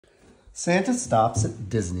Santa stops at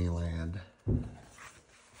Disneyland.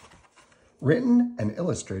 Written and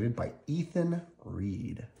illustrated by Ethan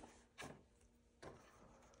Reed.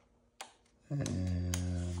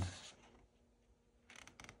 And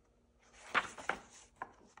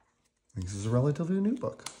this is a relatively new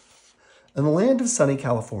book. In the land of sunny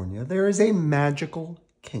California, there is a magical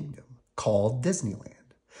kingdom called Disneyland.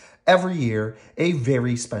 Every year, a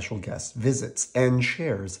very special guest visits and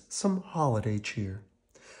shares some holiday cheer.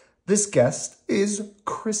 This guest is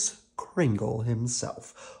Kris Kringle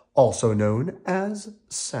himself, also known as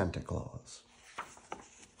Santa Claus.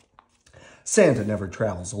 Santa never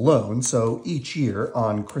travels alone, so each year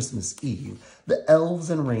on Christmas Eve, the elves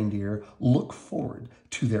and reindeer look forward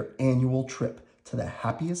to their annual trip to the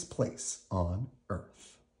happiest place on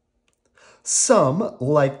Earth. Some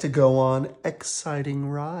like to go on exciting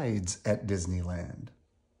rides at Disneyland.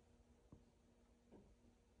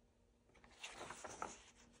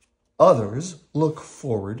 Others look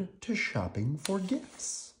forward to shopping for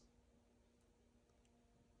gifts.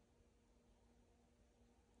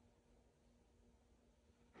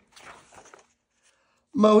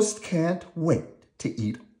 Most can't wait to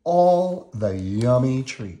eat all the yummy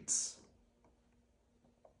treats.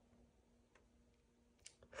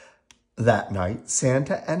 That night,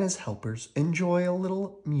 Santa and his helpers enjoy a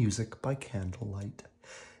little music by candlelight.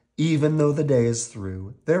 Even though the day is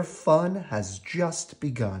through, their fun has just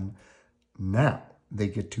begun. Now they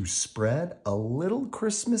get to spread a little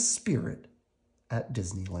Christmas spirit at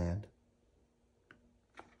Disneyland.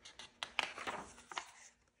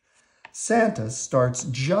 Santa starts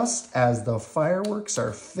just as the fireworks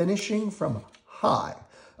are finishing from high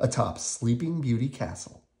atop Sleeping Beauty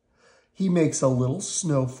Castle. He makes a little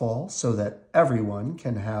snowfall so that everyone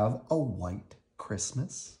can have a white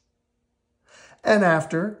Christmas. And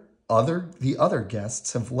after the other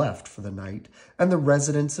guests have left for the night and the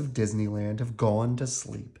residents of Disneyland have gone to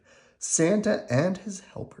sleep, Santa and his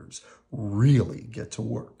helpers really get to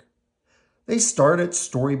work. They start at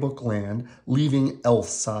Storybook Land, leaving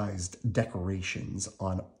elf-sized decorations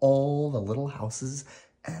on all the little houses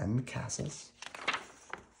and castles.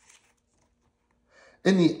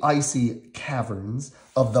 In the icy caverns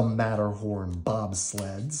of the Matterhorn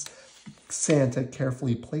bobsleds, Santa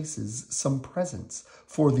carefully places some presents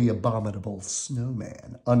for the abominable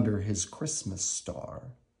snowman under his Christmas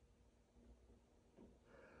star.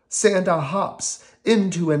 Santa hops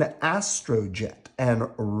into an astrojet and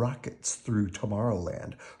rockets through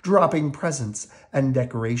Tomorrowland, dropping presents and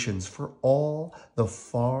decorations for all the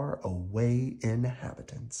far-away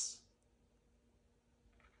inhabitants.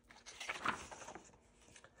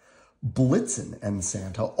 Blitzen and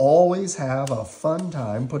Santa always have a fun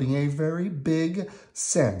time putting a very big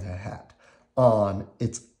Santa hat on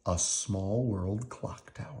A Small World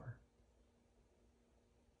clock tower.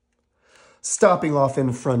 Stopping off in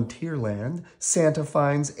Frontierland, Santa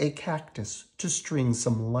finds a cactus to string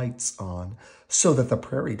some lights on so that the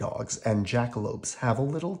prairie dogs and jackalopes have a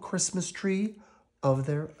little Christmas tree of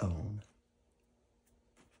their own.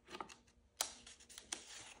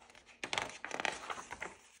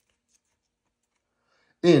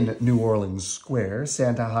 In New Orleans Square,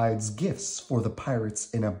 Santa hides gifts for the pirates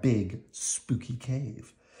in a big, spooky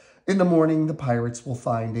cave. In the morning, the pirates will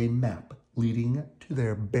find a map leading to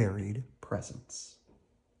their buried presents.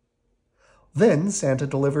 Then Santa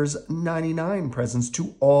delivers 99 presents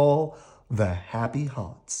to all the happy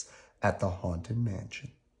haunts at the Haunted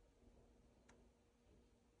Mansion.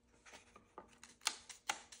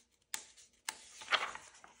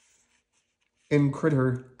 In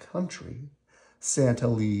Critter Country, Santa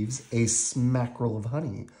leaves a smackerel of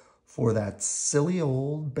honey for that silly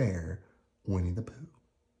old bear, Winnie the Pooh.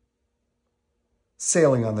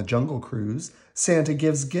 Sailing on the Jungle Cruise, Santa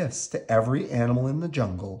gives gifts to every animal in the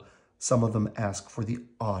jungle. Some of them ask for the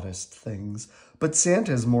oddest things, but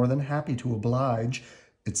Santa is more than happy to oblige.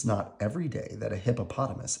 It's not every day that a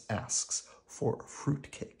hippopotamus asks for a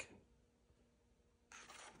fruitcake.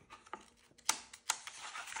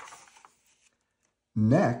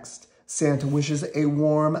 Next, Santa wishes a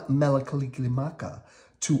warm Melakalikimaka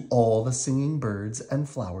to all the singing birds and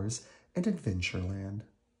flowers in Adventureland.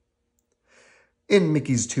 In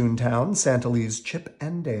Mickey's Toontown, Santa leaves Chip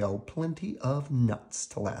and Dale plenty of nuts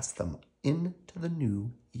to last them into the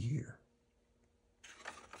new year.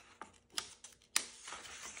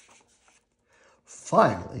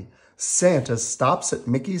 Finally, Santa stops at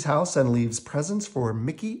Mickey's house and leaves presents for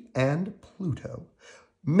Mickey and Pluto.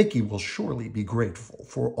 Mickey will surely be grateful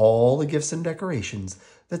for all the gifts and decorations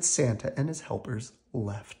that Santa and his helpers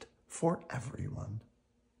left for everyone.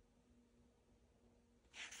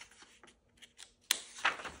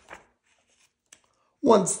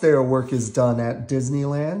 Once their work is done at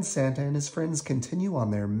Disneyland, Santa and his friends continue on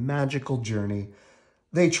their magical journey.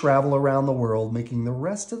 They travel around the world, making the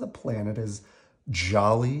rest of the planet as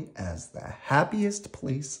jolly as the happiest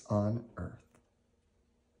place on earth.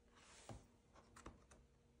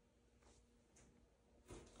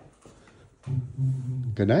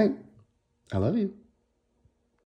 Good night. I love you.